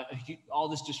have all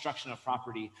this destruction of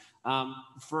property.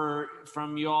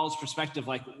 From you all's perspective,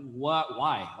 like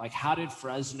why? Like, how did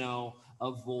Fresno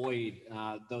avoid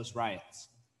those riots?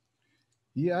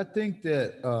 Yeah, I think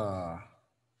that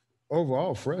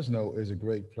overall, Fresno is a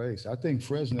great place. I think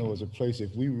Fresno is a place,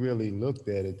 if we really looked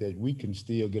at it, that we can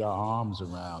still get our arms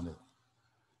around it.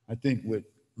 I think with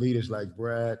leaders like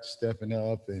Brad stepping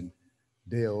up and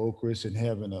Dale Okrist and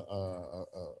having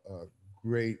a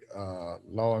great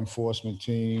law enforcement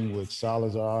team with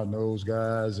Salazar and those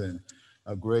guys, and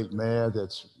a great mayor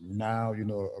that's now,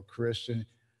 a Christian.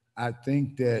 I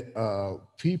think that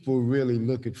people really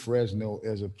look at Fresno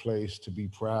as a place to be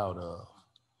proud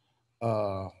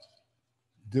of.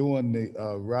 During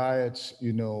the riots,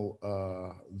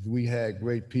 we had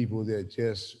great people that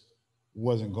just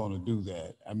wasn't going to do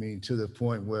that. I mean, to the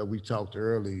point where we talked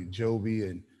earlier, Joby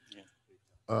and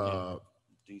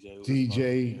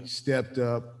DJ stepped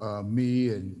up. Me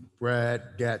and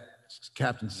Brad got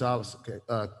Captain Salazar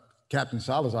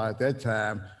at that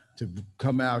time to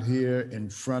come out here in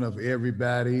front of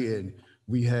everybody, and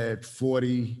we had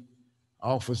 40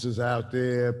 officers out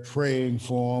there praying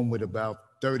for him, with about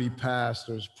 30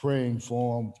 pastors praying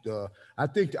for him. I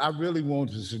think I really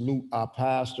want to salute our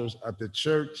pastors at the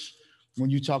church. When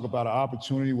you talk about an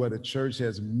opportunity where the church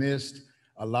has missed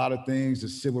a lot of things, the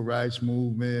civil rights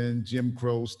movement, Jim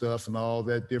Crow stuff, and all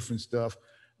that different stuff,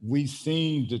 we've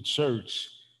seen the church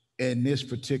in this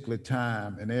particular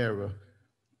time and era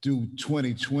through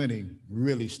 2020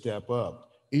 really step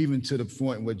up, even to the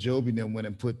point where Joby and them went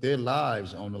and put their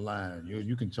lives on the line.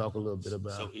 You can talk a little bit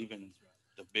about it. So even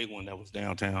the big one that was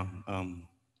downtown, I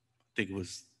think it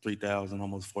was 3,000,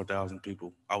 almost 4,000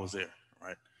 people. I was there,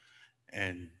 right?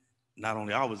 And not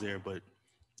only I was there, but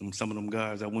some of them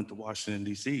guys that went to Washington,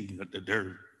 D.C.,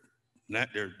 they're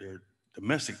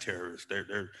domestic terrorists.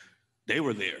 They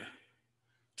were there.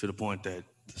 to the point that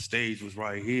the stage was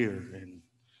right here and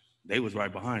they was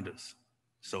right behind us.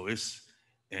 So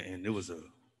and it was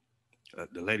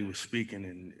the lady was speaking,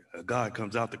 and a guy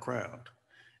comes out the crowd,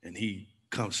 and he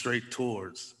comes straight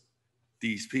towards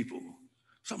these people.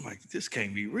 So I'm like, this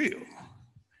can't be real.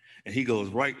 And he goes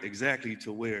right exactly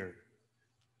to where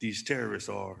these terrorists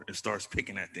are and starts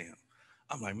picking at them.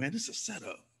 I'm like, man, this is a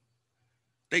setup.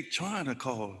 They trying to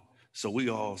call. So we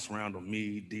all surround them,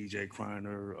 me, DJ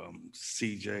Kreiner,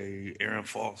 CJ, Aaron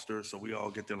Foster. So we all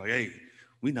get there like, hey,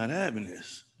 we not having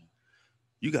this.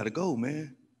 You got to go,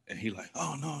 man. And he like,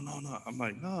 oh, no. I'm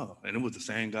like, no. And it was the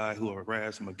same guy who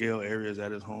harassed Miguel Arias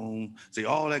at his home. See,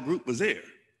 all that group was there.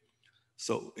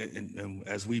 So, and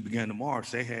as we began to march,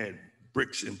 they had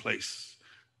bricks in place,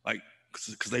 like,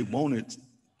 because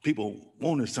people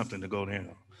wanted something to go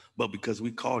down. But because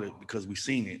we caught it, because we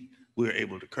seen it, we were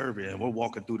able to curb it. And we're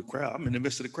walking through the crowd. I'm in the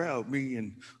midst of the crowd, me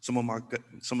and some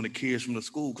of the kids from the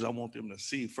school, because I want them to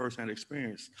see firsthand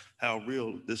experience how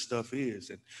real this stuff is.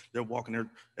 And they're walking there,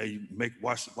 hey,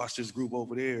 watch this group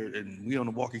over there, and we on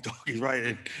the walkie-talkies,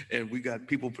 right? And we got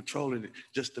people patrolling it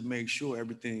just to make sure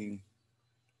everything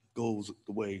goes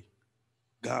the way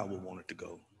God would want it to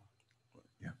go.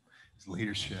 Yeah, it's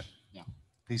leadership. Yeah,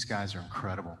 these guys are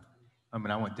incredible. I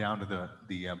mean, I went down to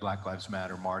the Black Lives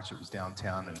Matter march. It was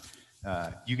downtown, and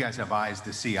you guys have eyes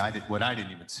to see. I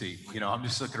didn't even see. You know, I'm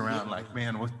just looking around like,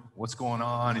 man, what's going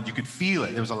on? And you could feel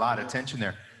it. There was a lot of tension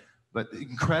there, but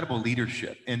incredible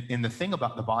leadership. And the thing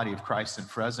about the body of Christ in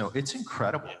Fresno, it's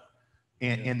incredible.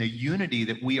 And the unity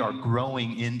that we are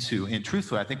growing into. And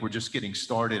truthfully, I think we're just getting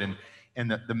started. And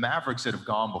the Mavericks that have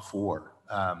gone before,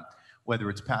 whether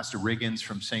it's Pastor Riggins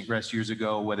from St. Gres years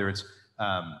ago, whether it's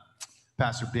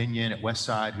Pastor Binion at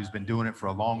Westside, who's been doing it for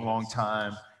a long, long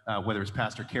time, whether it's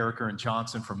Pastor Carricker and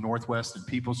Johnson from Northwest and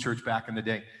People's Church back in the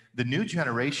day, the new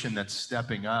generation that's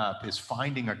stepping up is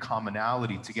finding a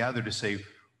commonality together to say,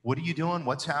 what are you doing?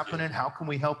 What's happening? How can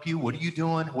we help you? What are you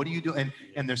doing? What are you doing?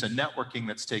 And there's a networking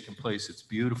that's taken place. It's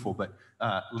beautiful, but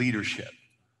leadership.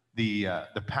 The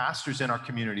pastors in our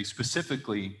community,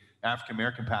 specifically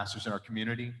African-American pastors in our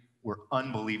community, were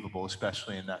unbelievable,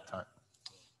 especially in that time.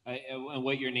 And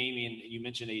what you're naming, you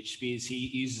mentioned HPs,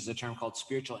 he uses a term called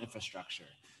spiritual infrastructure.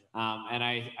 And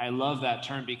I love that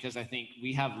term because I think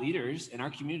we have leaders in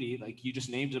our community, like you just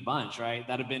named a bunch, right,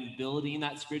 that have been building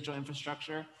that spiritual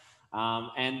infrastructure.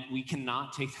 And we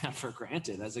cannot take that for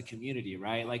granted as a community,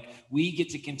 right? Like we get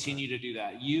to continue to do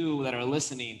that. You that are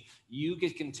listening, you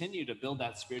get to continue to build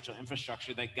that spiritual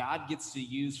infrastructure that God gets to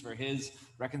use for his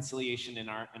reconciliation in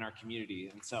our community.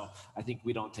 And so I think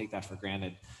we don't take that for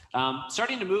granted.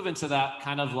 Starting to move into that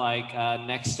kind of like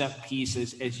next step piece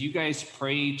as you guys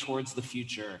pray towards the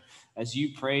future, as you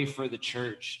pray for the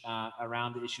church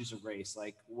around the issues of race,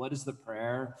 like what is the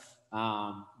prayer?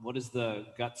 What is the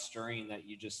gut stirring that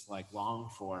you just like long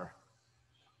for?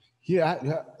 Yeah,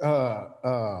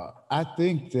 I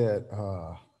think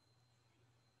that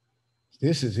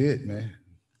this is it, man.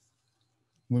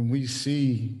 When we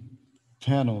see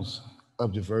panels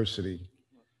of diversity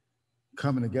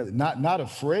coming together, not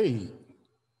afraid.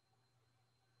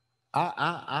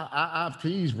 I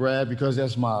please Brad because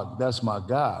that's my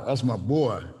guy, that's my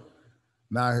boy.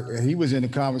 Now, he was in the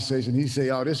conversation. He say,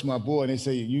 oh, this is my boy. And they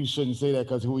say, you shouldn't say that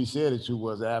because who he said it to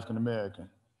was African-American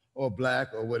or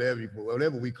black or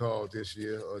whatever we call this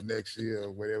year or next year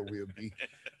or whatever we'll be.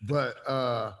 But,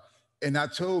 and I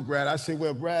told Brad, I said,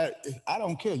 well, Brad, I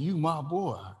don't care. You my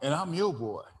boy and I'm your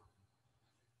boy.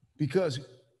 Because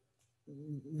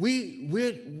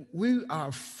we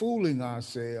are fooling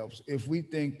ourselves if we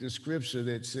think the scripture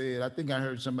that said, I think I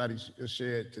heard somebody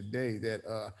share it today, that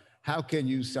how can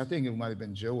you, I think it might have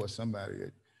been Joe or somebody,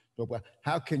 but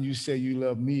how can you say you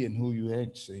love me and who you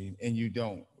ain't seen and you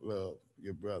don't love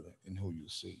your brother and who you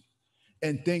see?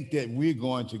 And think that we're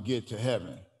going to get to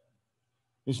heaven.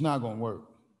 It's not going to work.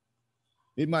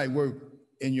 It might work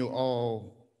in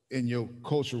your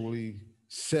culturally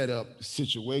set up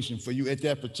situation for you at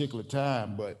that particular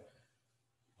time, but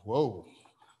whoa,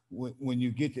 when you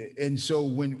get there. And so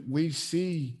when we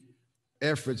see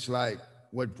efforts like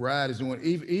what Brad is doing,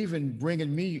 even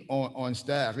bringing me on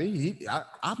staff.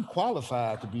 I'm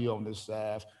qualified to be on this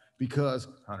staff because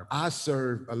 100%. I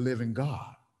serve a living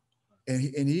God, and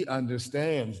he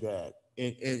understands that.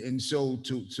 And so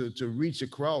to reach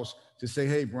across to say,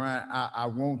 hey, Brian, I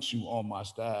want you on my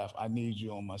staff. I need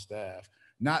you on my staff.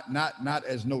 Not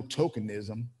as no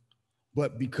tokenism,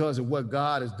 but because of what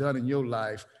God has done in your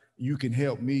life, you can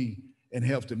help me and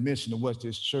help the mission of what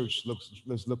this church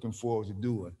looks looking forward to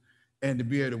doing. And to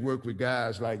be able to work with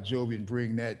guys like Joby and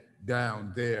bring that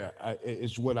down there,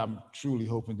 it's what I'm truly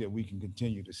hoping that we can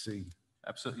continue to see.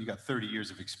 Absolutely. You got 30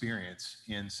 years of experience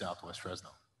in Southwest Fresno.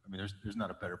 I mean, there's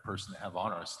not a better person to have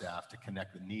on our staff to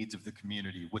connect the needs of the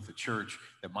community with the church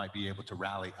that might be able to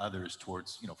rally others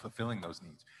towards, fulfilling those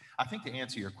needs. I think to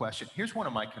answer your question, here's one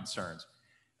of my concerns.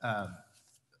 A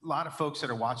lot of folks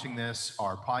that are watching this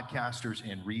are podcasters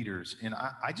and readers, and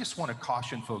I just want to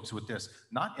caution folks with this.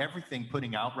 Not everything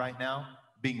putting out right now,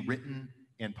 being written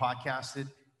and podcasted,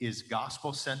 is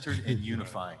gospel-centered and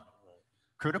unifying.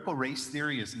 Critical race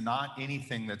theory is not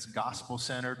anything that's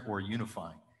gospel-centered or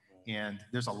unifying. And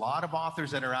there's a lot of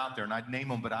authors that are out there, and I'd name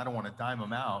them, but I don't want to dime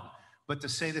them out. But to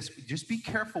say this, just be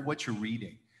careful what you're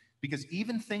reading, because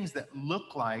even things that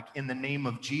look like in the name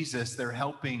of Jesus, they're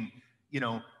helping,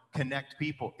 connect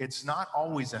people. It's not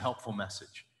always a helpful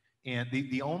message. And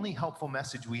the only helpful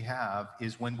message we have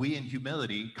is when we in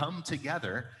humility come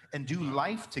together and do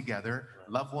life together,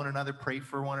 love one another, pray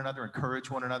for one another,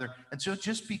 encourage one another. And so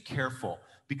just be careful,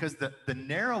 because the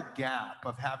narrow gap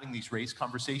of having these race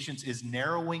conversations is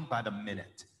narrowing by the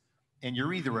minute. And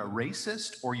you're either a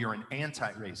racist or you're an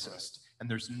anti-racist. And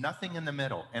there's nothing in the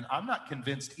middle. And I'm not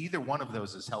convinced either one of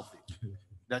those is healthy.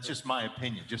 That's just my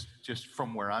opinion, just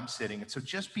from where I'm sitting. And so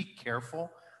just be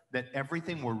careful that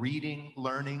everything we're reading,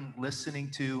 learning, listening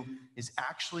to is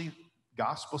actually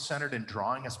gospel-centered and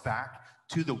drawing us back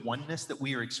to the oneness that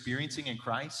we are experiencing in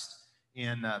Christ.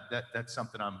 And that's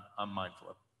something I'm mindful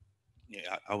of.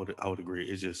 Yeah, I would agree.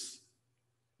 It's just,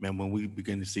 man, when we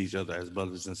begin to see each other as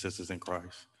brothers and sisters in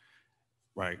Christ,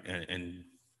 right, and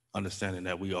understanding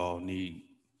that we all need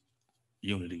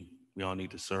unity, we all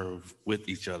need to serve with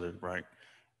each other, right,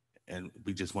 and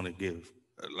we just want to give.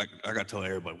 Like I got to tell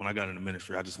everybody, when I got into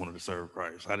ministry, I just wanted to serve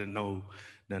Christ. I didn't know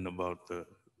nothing about the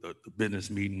business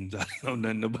meetings. I didn't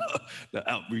know nothing about the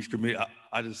outreach committee.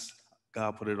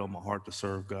 God put it on my heart to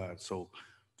serve God. So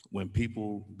when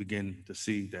people begin to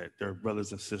see that they're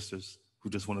brothers and sisters who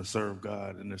just want to serve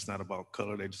God, and it's not about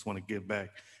color, they just want to give back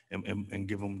and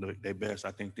give them their best,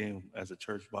 I think then as a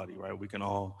church body, right, we can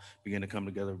all begin to come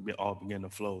together, all begin to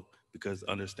flow, because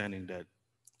understanding that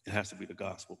it has to be the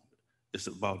gospel. It's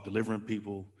about delivering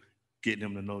people, getting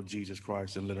them to know Jesus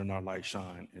Christ, and letting our light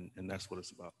shine, and that's what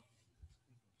it's about.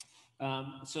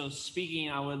 So speaking,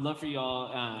 I would love for you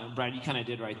all, Brad, you kind of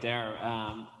did right there,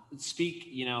 speak,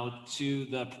 to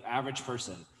the average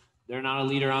person. They're not a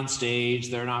leader on stage.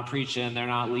 They're not preaching. They're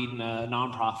not leading a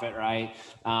nonprofit, right?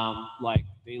 Like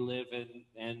they live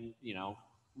in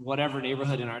whatever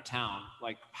neighborhood in our town.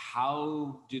 Like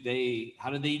how do they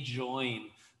join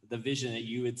the vision that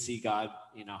you would see God,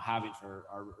 having for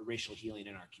our racial healing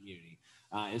in our community?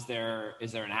 Is there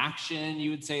an action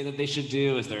you would say that they should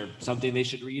do? Is there something they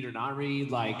should read or not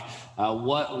read? Like,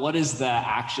 what is the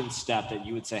action step that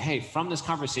you would say, hey, from this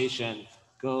conversation,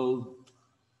 go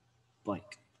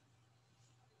blank?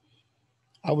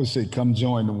 I would say, come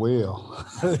join the whale.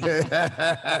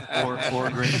 or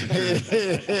Grace.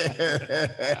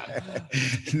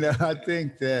 No, I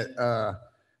think that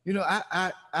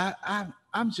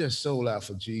I'm just sold out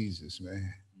for Jesus,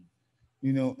 man.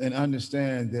 And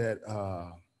understand that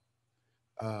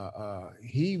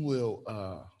he will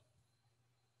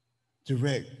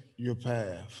direct your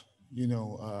path.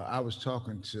 I was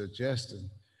talking to Justin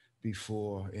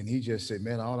before, and he just said,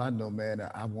 man, all I know, man,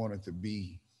 I wanted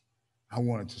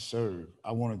to serve.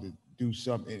 I wanted to do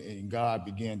something, and God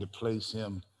began to place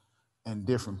him in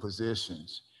different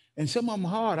positions. And some of them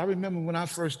hard. I remember when I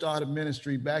first started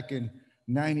ministry back in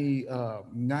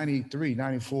 93,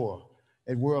 94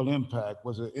 at World Impact,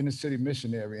 was an inner city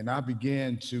missionary. And I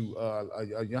began to,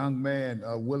 a young man,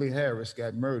 Willie Harris,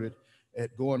 got murdered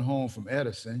at going home from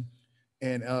Edison.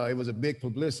 And it was a big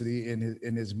publicity,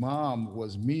 and his mom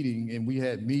was meeting, and we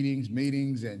had meetings,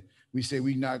 and we said,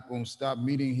 we're not going to stop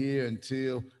meeting here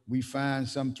until we find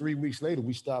some. 3 weeks later,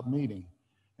 we stopped meeting.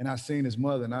 And I seen his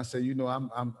mother, and I said,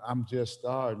 I'm just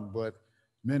starting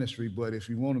ministry, but if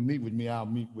you want to meet with me, I'll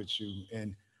meet with you.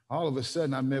 And all of a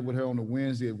sudden, I met with her on a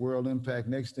Wednesday at World Impact.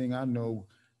 Next thing I know,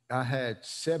 I had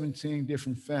 17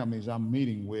 different families I'm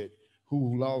meeting with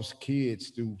who lost kids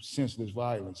through senseless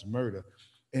violence, murder.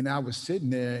 And I was sitting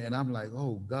there, and I'm like,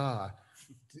 oh, God.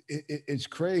 It's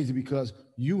crazy, because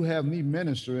you have me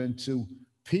ministering to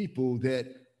people that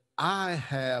I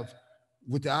have,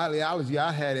 with the ideology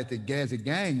I had as a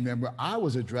gang member. I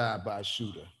was a drive-by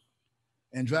shooter,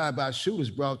 and drive-by shooters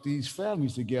brought these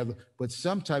families together, but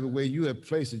some type of way you have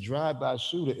placed a drive-by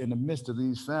shooter in the midst of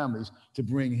these families to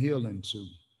bring healing to.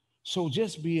 So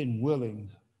just being willing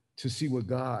to see what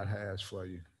God has for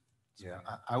you. Yeah,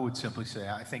 I would simply say,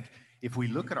 I think if we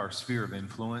look at our sphere of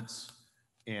influence,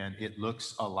 and it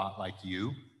looks a lot like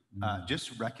you,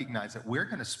 just recognize that we're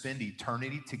going to spend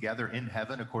eternity together in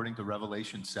heaven, according to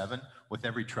Revelation 7, with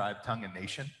every tribe, tongue, and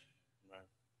nation. Right.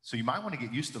 So you might want to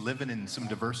get used to living in some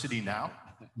diversity now,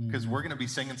 because we're going to be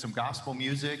singing some gospel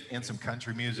music and some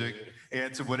country music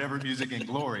and some whatever music in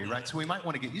glory, right? So we might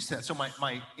want to get used to that. So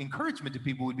my encouragement to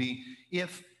people would be,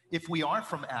 if we are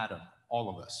from Adam, all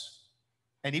of us,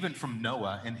 and even from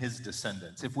Noah and his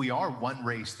descendants, if we are one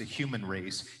race, the human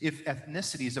race, if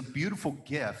ethnicity is a beautiful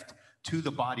gift to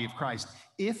the body of Christ,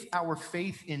 if our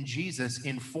faith in Jesus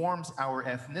informs our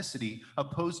ethnicity,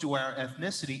 opposed to our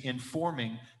ethnicity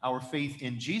informing our faith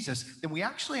in Jesus, then we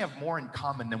actually have more in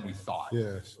common than we thought.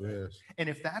 Yes, yes. And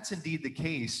if that's indeed the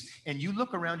case, and you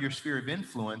look around your sphere of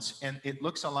influence and it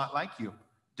looks a lot like you,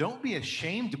 don't be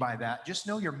ashamed by that. Just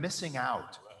know you're missing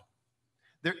out.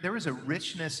 There is a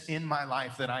richness in my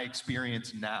life that I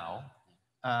experience now,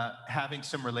 having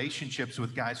some relationships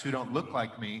with guys who don't look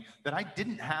like me that I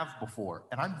didn't have before.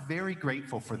 And I'm very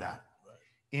grateful for that.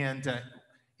 And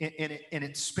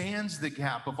it spans the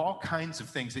gap of all kinds of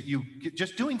things that you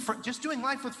just doing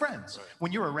life with friends. Right.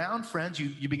 When you're around friends,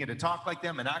 you begin to talk like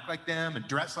them and act like them and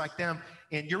dress like them,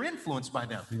 and you're influenced by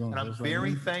them. And I'm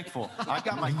very thankful. I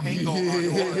got my tango on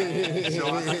order, so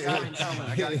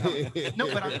I got it coming.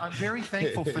 No, but I'm very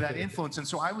thankful for that influence. And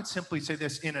so I would simply say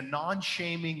this in a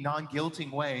non-shaming,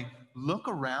 non-guilting way: look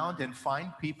around and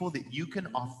find people that you can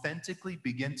authentically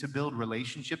begin to build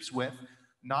relationships with,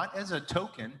 not as a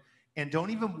token. And don't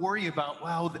even worry about,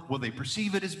 well, will they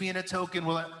perceive it as being a token?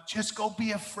 Just go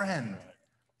be a friend.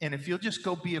 And if you'll just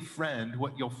go be a friend,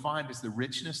 what you'll find is the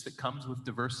richness that comes with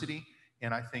diversity.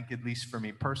 And I think, at least for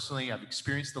me personally, I've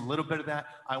experienced a little bit of that.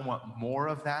 I want more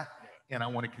of that, and I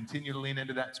want to continue to lean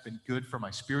into that. It's been good for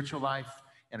my spiritual life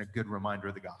and a good reminder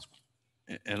of the gospel.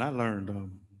 And I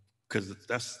learned, because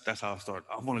that's how I started.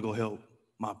 I want to go help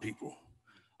my people.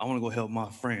 I want to go help my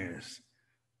friends.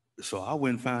 So I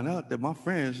went and found out that my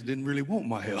friends didn't really want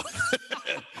my help.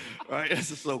 Right?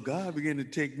 So God began to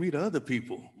take me to other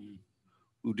people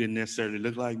who didn't necessarily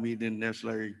look like me, didn't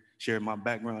necessarily share my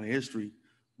background and history,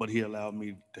 but he allowed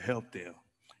me to help them.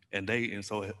 And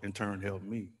so in turn helped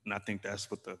me. And I think that's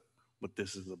what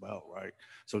this is about, right?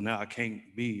 So now I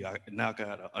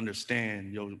gotta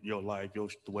understand your life,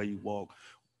 the way you walk,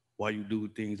 why you do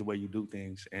things the way you do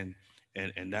things. And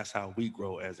that's how we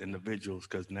grow as individuals,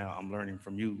 because now I'm learning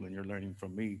from you and you're learning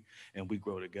from me, and we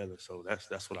grow together. So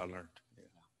that's what I learned. Yeah.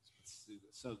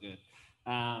 So good.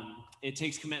 It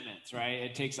takes commitments, right?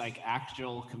 It takes like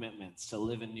actual commitments to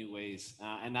live in new ways.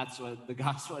 And that's what the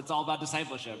gospel, it's all about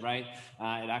discipleship, right?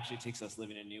 It actually takes us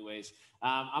living in new ways.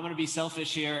 I'm going to be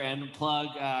selfish here and plug,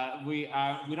 we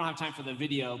don't have time for the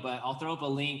video, but I'll throw up a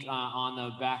link on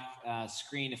the back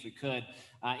screen if we could.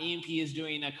 EMP is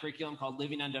doing a curriculum called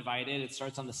Living Undivided. It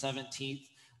starts on the 17th.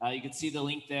 You can see the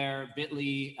link there,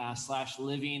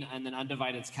 bit.ly/living, and then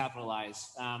undivided is capitalized.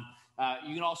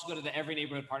 You can also go to the Every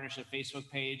Neighborhood Partnership Facebook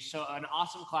page. So an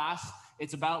awesome class.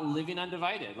 It's about living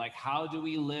undivided. Like, how do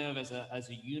we live as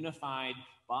a unified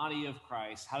body of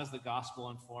Christ? How does the gospel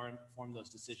inform those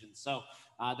decisions? So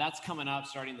that's coming up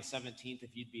starting the 17th.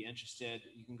 If you'd be interested,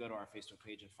 you can go to our Facebook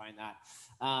page and find that.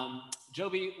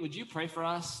 Joby, would you pray for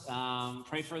us?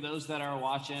 Pray for those that are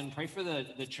watching. Pray for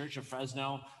the Church of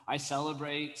Fresno. I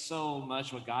celebrate so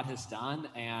much what God has done.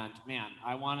 And man,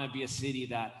 I want to be a city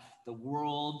that the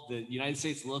world, the United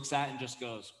States looks at and just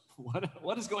goes,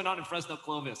 what is going on in Fresno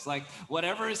Clovis? Like,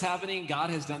 whatever is happening, God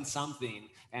has done something,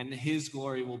 and his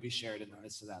glory will be shared in the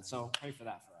midst of that. So pray for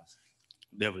that for us.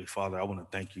 Heavenly Father, I want to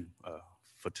thank you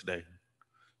for today,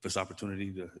 for this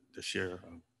opportunity to share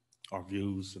our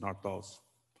views and our thoughts,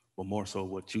 but more so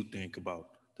what you think about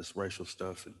this racial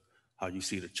stuff and how you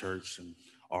see the church and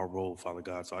our role, Father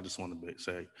God. So I just want to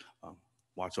say,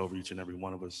 watch over each and every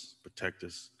one of us, protect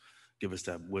us, give us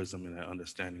that wisdom and that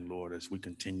understanding, Lord, as we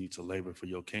continue to labor for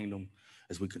your kingdom,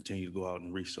 as we continue to go out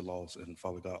and reach the lost. And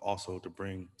Father God, also to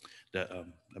bring that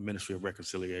a ministry of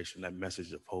reconciliation, that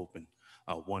message of hope and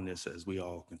oneness as we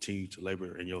all continue to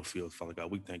labor in your field, Father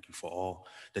God. We thank you for all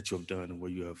that you have done and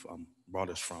where you have brought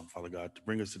us from, Father God, to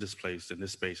bring us to this place, in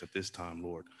this space at this time,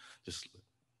 Lord, just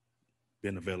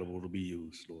being available to be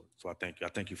used, Lord. So I thank you.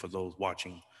 I thank you for those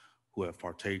watching who have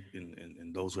partaken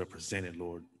and those who have presented,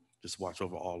 Lord. Just watch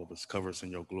over all of us. Cover us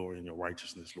in your glory and your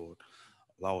righteousness, Lord.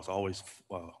 Allow us to always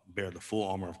bear the full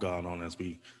armor of God on as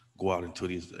we go out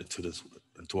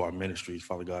into our ministries,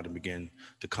 Father God, and begin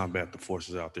to combat the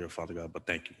forces out there, Father God. But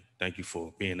thank you. Thank you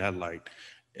for being that light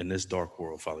in this dark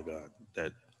world, Father God,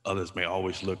 that others may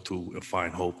always look to and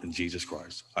find hope in Jesus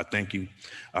Christ. I thank you.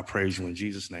 I praise you in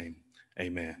Jesus' name.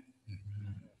 Amen.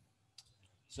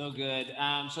 So good.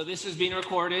 So this is being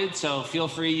recorded, so feel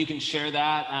free, you can share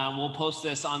that. We'll post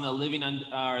this on the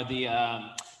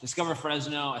Discover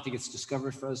Fresno, I think it's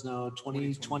Discover Fresno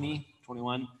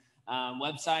 2021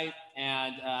 website.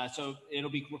 And so it'll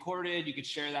be recorded, you can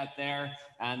share that there,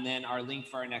 and then our link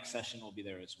for our next session will be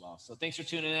there as well. So thanks for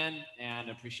tuning in, and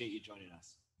appreciate you joining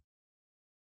us.